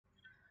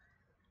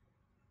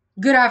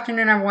Good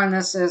afternoon, everyone.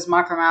 This is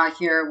Mike O'Malley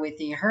here with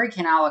the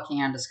Hurricane Outlook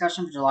and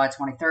discussion for July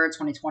 23rd,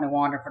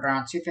 2021, recorded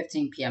around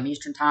 2:15 p.m.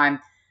 Eastern Time.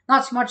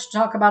 Not too much to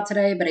talk about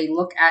today, but a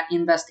look at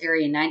Invest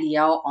Area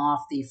 90L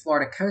off the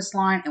Florida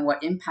coastline and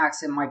what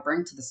impacts it might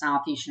bring to the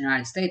southeastern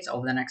United States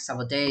over the next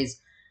several days.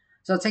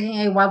 So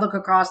taking a wide look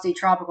across the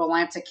tropical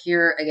Atlantic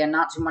here, again,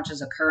 not too much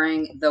is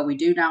occurring, though we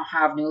do now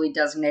have newly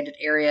designated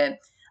area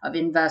of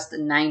Invest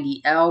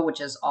 90L,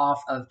 which is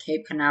off of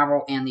Cape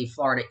Canaveral and the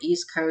Florida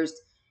East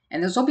Coast.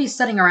 And this will be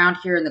sitting around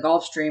here in the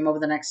Gulf Stream over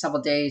the next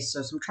several days,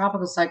 so some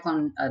tropical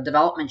cyclone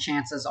development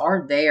chances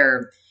are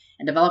there.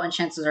 And development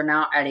chances are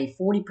now at a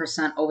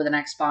 40% over the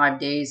next 5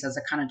 days as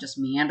it kind of just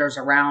meanders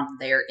around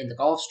there in the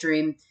Gulf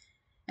Stream.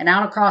 And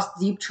out across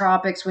the deep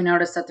tropics, we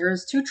notice that there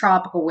is two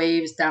tropical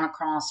waves down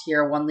across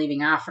here, one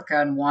leaving Africa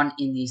and one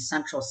in the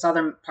central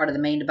southern part of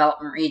the main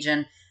development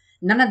region.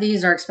 None of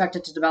these are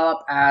expected to develop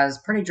as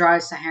pretty dry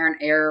Saharan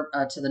air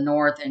to the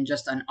north, and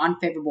just an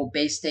unfavorable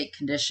base state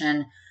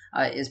condition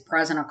is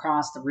present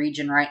across the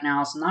region right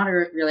now. So not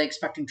really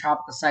expecting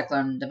tropical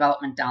cyclone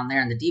development down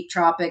there in the deep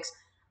tropics.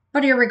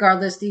 But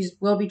irregardless, these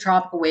will be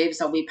tropical waves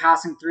that will be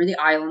passing through the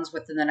islands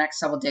within the next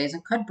several days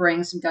and could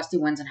bring some gusty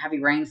winds and heavy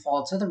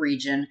rainfall to the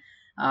region.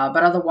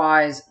 But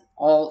otherwise,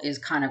 all is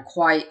kind of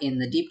quiet in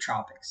the deep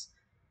tropics.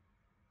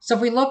 So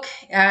if we look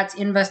at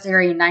Invest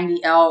Area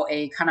 90L,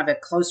 a kind of a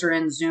closer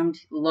in zoomed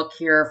look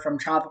here from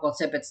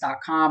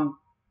tropicaltidbits.com,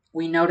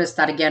 we notice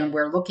that, again,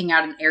 we're looking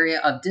at an area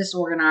of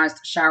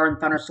disorganized shower and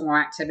thunderstorm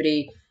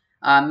activity,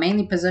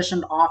 mainly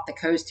positioned off the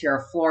coast here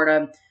of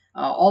Florida.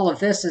 All of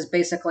this is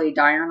basically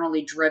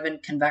diurnally driven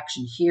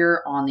convection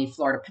here on the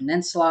Florida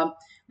Peninsula,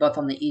 both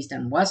on the east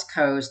and west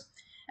coast.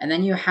 And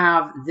then you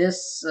have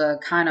this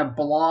kind of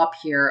blob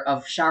here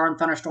of shower and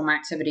thunderstorm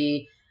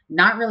activity,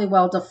 not really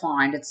well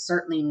defined. It's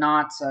certainly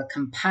not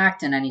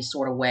compact in any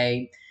sort of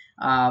way.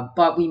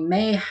 But we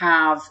may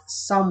have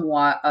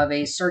somewhat of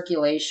a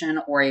circulation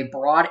or a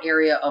broad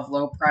area of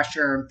low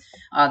pressure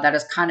that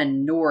is kind of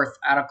north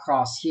out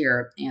across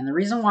here. And the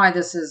reason why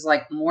this is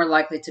more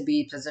likely to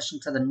be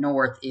positioned to the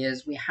north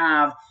is we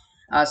have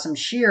some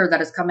shear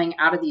that is coming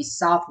out of the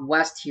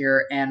southwest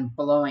here and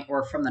blowing,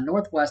 or from the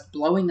northwest,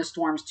 blowing the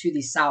storms to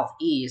the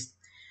southeast.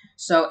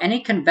 So any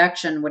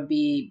convection would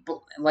be,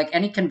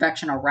 any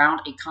convection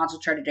around a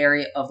concentrated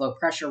area of low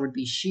pressure would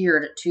be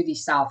sheared to the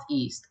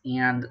southeast.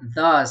 And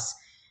thus,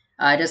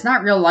 it is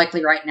not real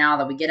likely right now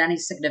that we get any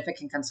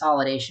significant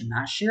consolidation.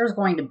 That shear is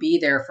going to be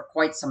there for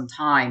quite some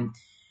time.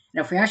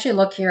 And if we actually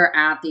look here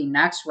at the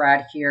next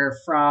red here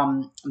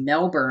from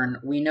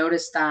Melbourne, we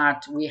notice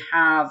that we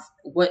have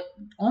what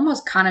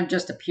almost kind of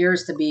just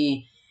appears to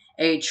be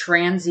a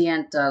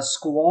transient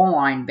squall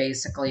line,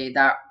 basically,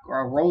 that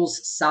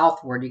rolls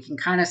southward. You can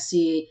kind of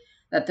see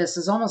that this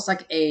is almost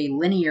like a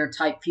linear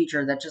type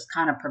feature that just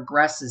kind of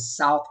progresses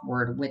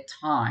southward with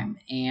time.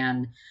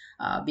 And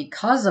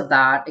because of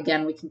that,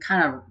 again, we can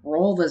kind of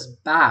roll this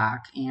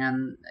back,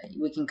 and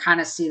we can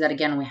kind of see that,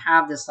 again, we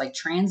have this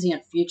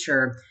transient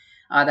feature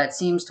that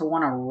seems to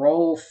want to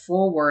roll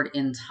forward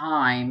in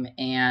time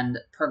and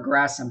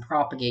progress and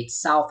propagate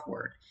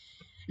southward.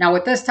 Now,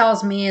 what this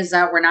tells me is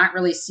that we're not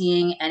really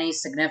seeing any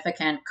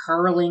significant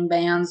curling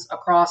bands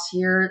across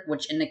here,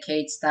 which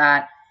indicates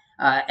that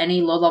any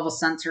low-level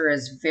center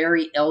is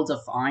very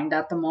ill-defined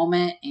at the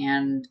moment,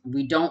 and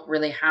we don't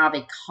really have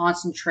a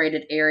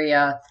concentrated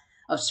area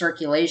of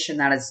circulation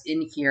that is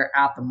in here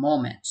at the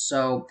moment.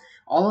 So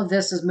all of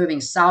this is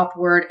moving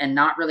southward and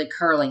not really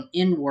curling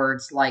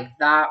inwards like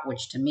that,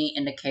 which to me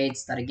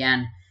indicates that,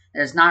 again,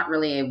 there's not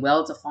really a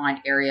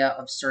well-defined area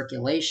of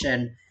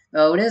circulation.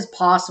 Though it is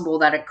possible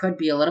that it could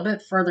be a little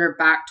bit further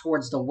back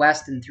towards the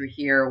west and through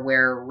here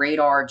where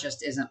radar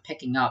just isn't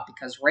picking up,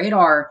 because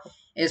radar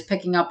is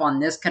picking up on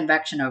this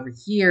convection over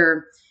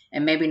here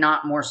and maybe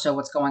not more so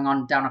what's going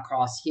on down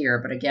across here.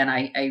 But again,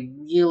 I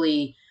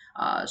really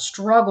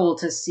struggle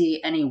to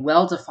see any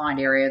well-defined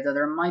area, though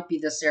there might be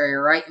this area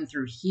right in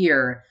through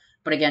here.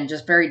 But again,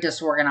 just very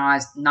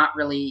disorganized, not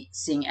really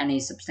seeing any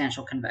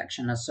substantial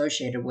convection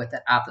associated with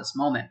it at this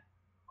moment.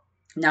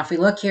 Now, if we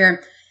look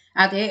here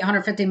at the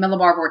 850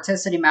 millibar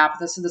vorticity map,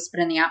 this is the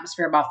spin in the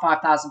atmosphere about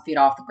 5,000 feet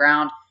off the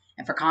ground.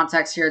 And for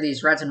context here,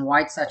 these reds and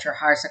whites, that's your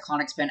higher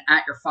cyclonic spin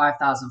at your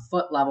 5,000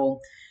 foot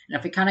level. And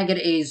if we kind of get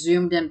a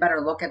zoomed in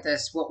better look at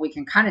this, what we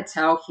can kind of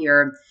tell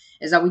here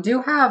is that we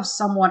do have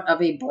somewhat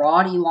of a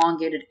broad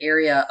elongated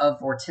area of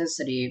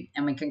vorticity,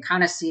 and we can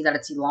kind of see that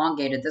it's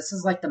elongated. This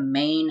is like the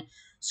main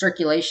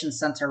circulation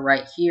center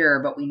right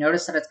here, but we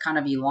notice that it's kind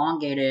of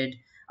elongated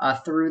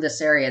through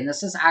this area. And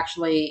this is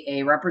actually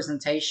a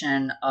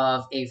representation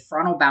of a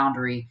frontal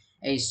boundary,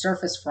 a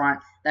surface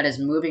front that is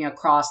moving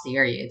across the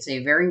area. It's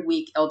a very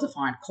weak,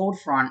 ill-defined cold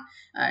front,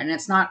 and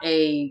it's not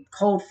a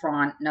cold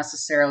front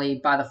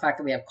necessarily by the fact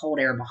that we have cold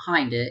air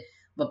behind it,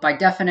 but by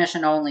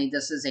definition only,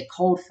 this is a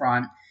cold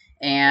front,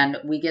 and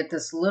we get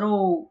this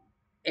little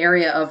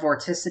area of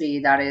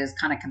vorticity that is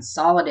kind of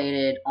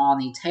consolidated on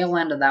the tail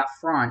end of that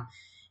front.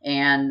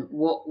 And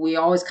what we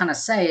always kind of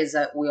say is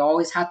that we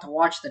always have to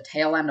watch the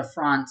tail end of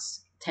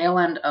fronts, tail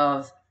end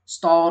of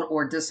stalled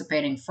or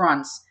dissipating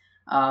fronts,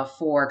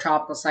 for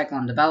tropical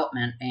cyclone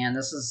development, and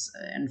this is,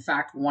 in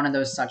fact, one of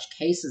those such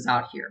cases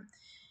out here.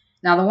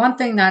 Now, the one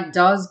thing that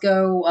does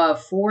go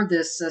for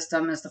this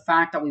system is the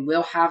fact that we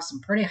will have some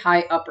pretty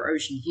high upper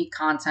ocean heat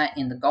content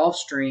in the Gulf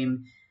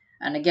Stream.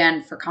 And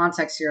again, for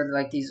context here,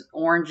 like these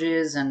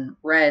oranges and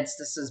reds,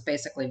 this is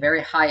basically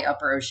very high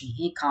upper ocean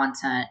heat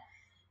content.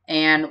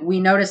 And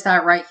we notice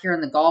that right here in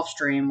the Gulf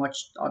Stream,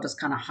 which I'll just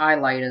kind of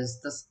highlight is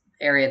this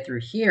area through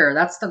here.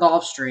 That's the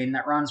Gulf Stream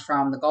that runs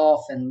from the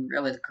Gulf and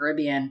really the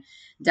Caribbean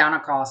down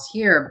across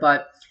here.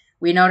 But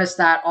we notice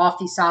that off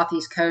the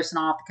southeast coast and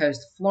off the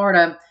coast of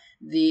Florida,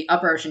 the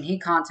upper ocean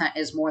heat content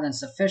is more than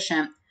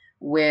sufficient,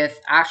 with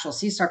actual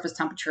sea surface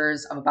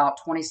temperatures of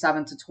about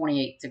 27 to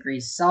 28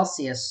 degrees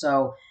Celsius.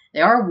 So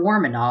they are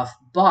warm enough,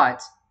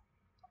 but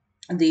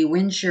the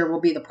wind shear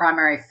will be the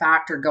primary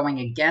factor going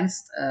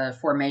against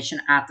formation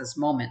at this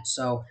moment.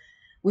 So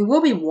we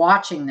will be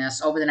watching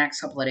this over the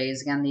next couple of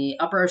days. Again, the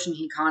upper ocean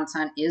heat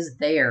content is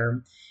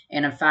there.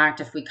 And in fact,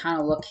 if we kind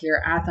of look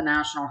here at the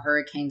National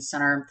Hurricane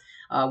Center,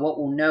 what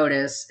we'll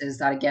notice is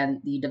that,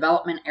 again, the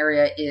development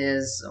area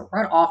is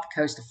right off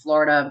the coast of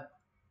Florida.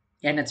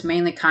 And it's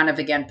mainly kind of,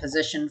 again,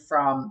 positioned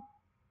from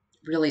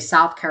really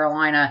South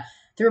Carolina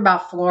through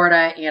about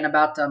Florida and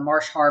about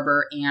Marsh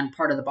Harbor and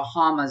part of the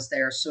Bahamas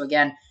there. So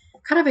again,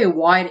 kind of a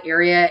wide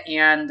area,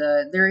 and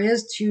there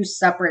is two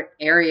separate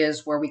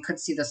areas where we could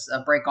see this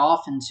break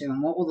off into.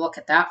 And what we'll look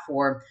at that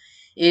for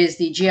is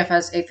the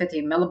GFS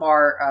 850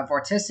 millibar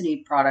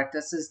vorticity product.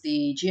 This is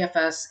the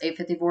GFS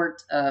 850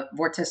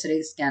 vorticity.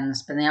 This, again,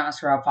 it's been in the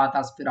atmosphere about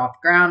 5,000 feet off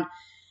the ground.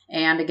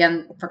 And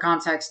again, for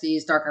context,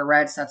 these darker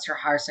reds, that's your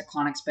higher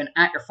cyclonic spin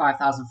at your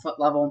 5,000 foot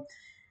level.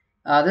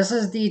 This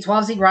is the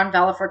 12Z run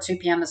valid for 2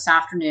 p.m. this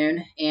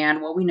afternoon,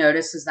 and what we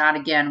notice is that,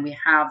 again, we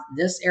have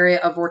this area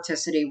of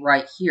vorticity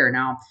right here.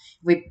 Now, if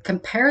we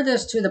compare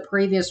this to the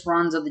previous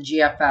runs of the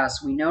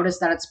GFS, we notice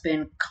that it's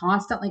been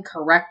constantly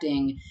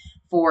correcting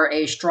for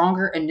a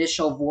stronger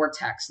initial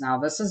vortex. Now,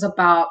 this is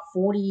about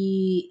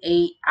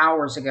 48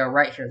 hours ago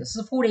right here. This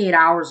is 48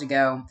 hours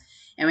ago,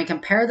 and we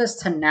compare this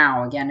to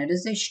now. Again, it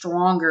is a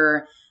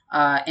stronger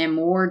and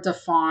more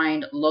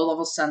defined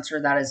low-level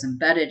sensor that is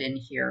embedded in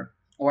here,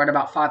 or at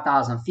about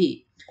 5,000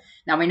 feet.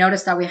 Now, we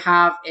notice that we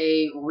have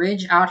a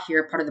ridge out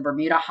here, part of the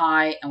Bermuda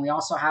High, and we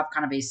also have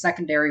kind of a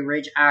secondary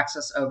ridge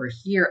axis over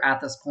here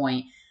at this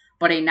point,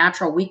 but a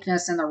natural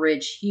weakness in the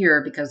ridge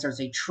here because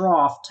there's a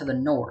trough to the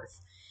north.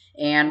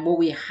 And what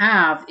we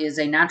have is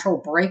a natural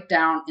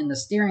breakdown in the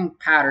steering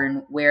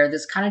pattern where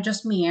this kind of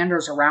just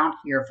meanders around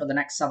here for the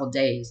next several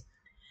days.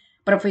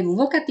 But if we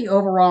look at the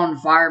overall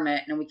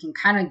environment and we can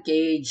kind of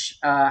gauge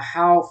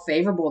how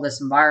favorable this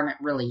environment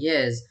really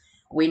is,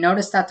 we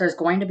notice that there's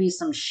going to be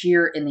some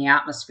shear in the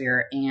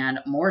atmosphere, and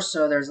more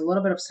so, there's a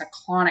little bit of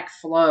cyclonic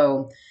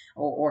flow,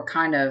 or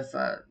kind of,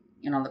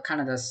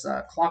 this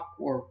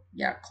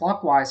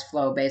clockwise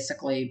flow,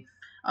 basically,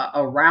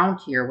 around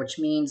here, which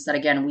means that,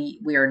 again,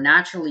 we are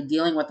naturally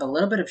dealing with a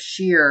little bit of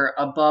shear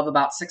above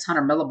about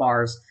 600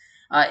 millibars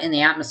in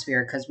the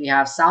atmosphere, because we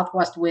have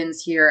southwest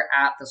winds here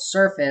at the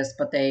surface,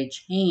 but they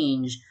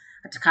change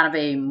to kind of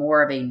a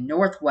more of a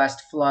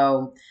northwest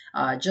flow,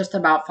 just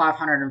about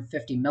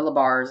 550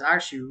 millibars,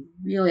 actually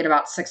really at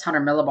about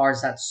 600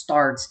 millibars that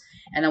starts,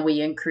 and then we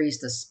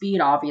increase the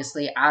speed,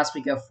 obviously, as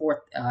we go forth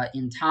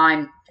in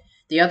time.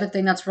 The other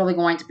thing that's really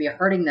going to be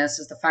hurting this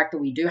is the fact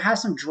that we do have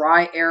some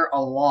dry air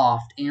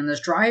aloft, and this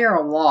dry air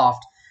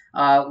aloft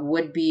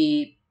would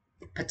be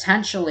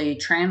potentially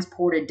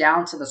transported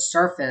down to the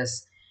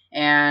surface,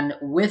 and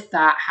with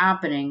that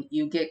happening,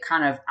 you get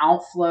kind of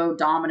outflow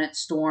dominant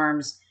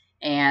storms,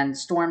 and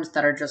storms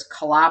that are just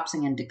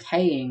collapsing and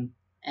decaying,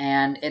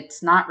 and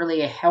it's not really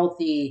a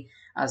healthy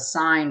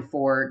sign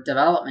for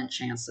development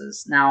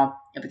chances. Now,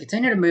 if we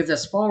continue to move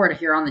this forward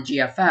here on the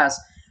GFS,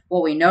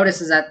 what we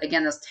notice is that,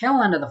 again, this tail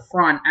end of the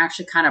front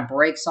actually kind of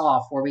breaks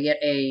off, where we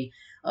get a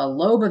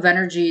lobe of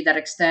energy that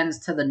extends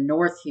to the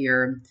north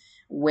here,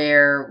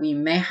 where we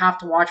may have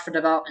to watch for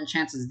development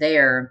chances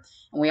there.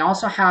 And we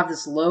also have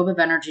this lobe of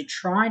energy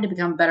trying to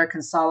become better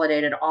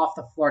consolidated off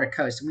the Florida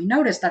coast. And we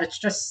notice that it's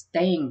just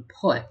staying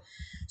put.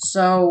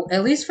 So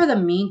at least for the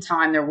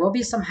meantime, there will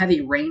be some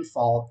heavy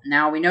rainfall.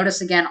 Now, we notice,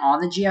 again, on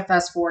the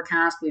GFS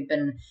forecast, we've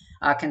been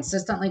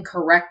consistently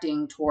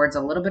correcting towards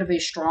a little bit of a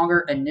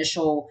stronger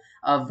initial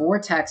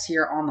vortex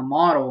here on the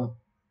model.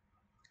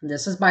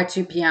 This is by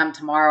 2 p.m.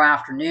 tomorrow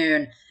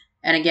afternoon.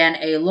 And again,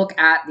 a look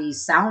at the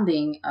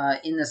sounding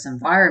in this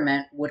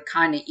environment would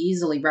kind of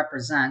easily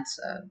represent,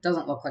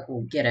 doesn't look like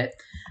we'll get it,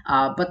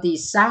 but the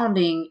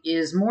sounding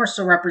is more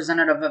so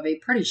representative of a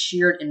pretty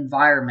sheared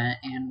environment,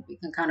 and we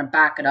can kind of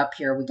back it up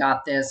here. We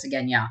got this,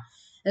 again, yeah,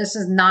 this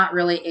is not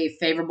really a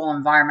favorable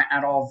environment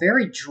at all.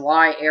 Very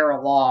dry air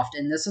aloft,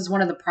 and this is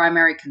one of the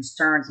primary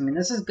concerns. I mean,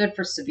 this is good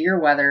for severe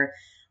weather,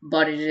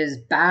 but it is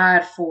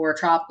bad for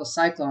tropical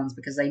cyclones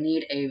because they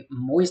need a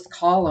moist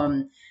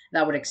column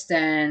that would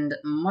extend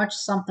much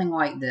something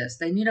like this.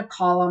 They need a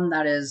column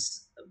that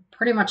is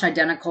pretty much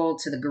identical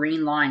to the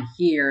green line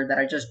here that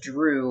I just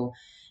drew.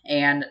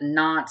 and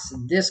not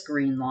this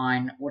green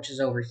line, which is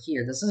over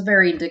here. This is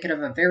very indicative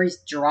of a very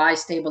dry,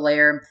 stable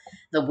air.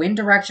 The wind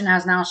direction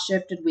has now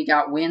shifted. We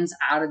got winds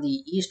out of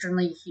the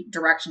easterly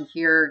direction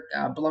here,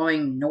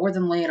 blowing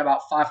northernly at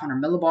about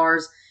 500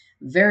 millibars.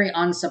 Very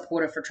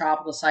unsupportive for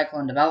tropical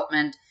cyclone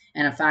development.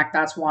 And in fact,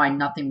 that's why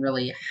nothing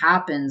really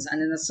happens. And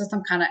then the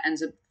system kind of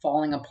ends up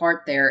falling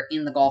apart there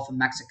in the Gulf of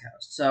Mexico.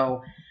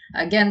 So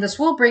again, this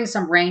will bring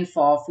some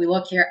rainfall. If we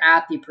look here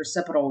at the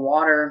precipitable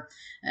water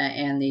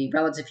and the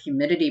relative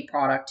humidity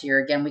product here,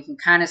 again, we can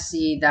kind of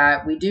see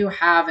that we do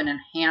have an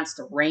enhanced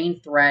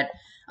rain threat,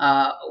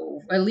 at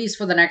least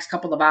for the next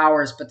couple of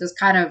hours, but this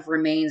kind of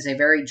remains a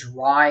very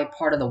dry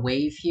part of the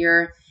wave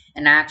here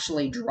and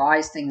actually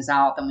dries things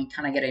out. Then we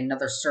kind of get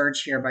another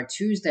surge here by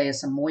Tuesday as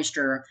some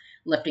moisture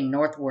lifting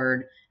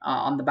northward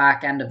on the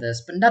back end of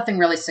this, but nothing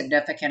really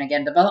significant.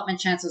 Again, development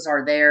chances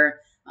are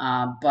there,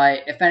 but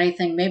if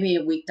anything, maybe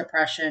a weak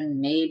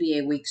depression, maybe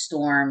a weak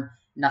storm,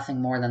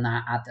 nothing more than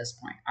that at this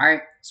point. All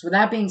right, so with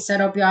that being said,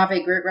 hope you have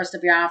a great rest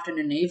of your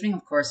afternoon and evening.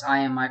 Of course, I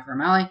am Mike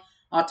Romali.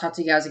 I'll talk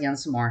to you guys again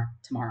some more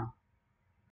tomorrow.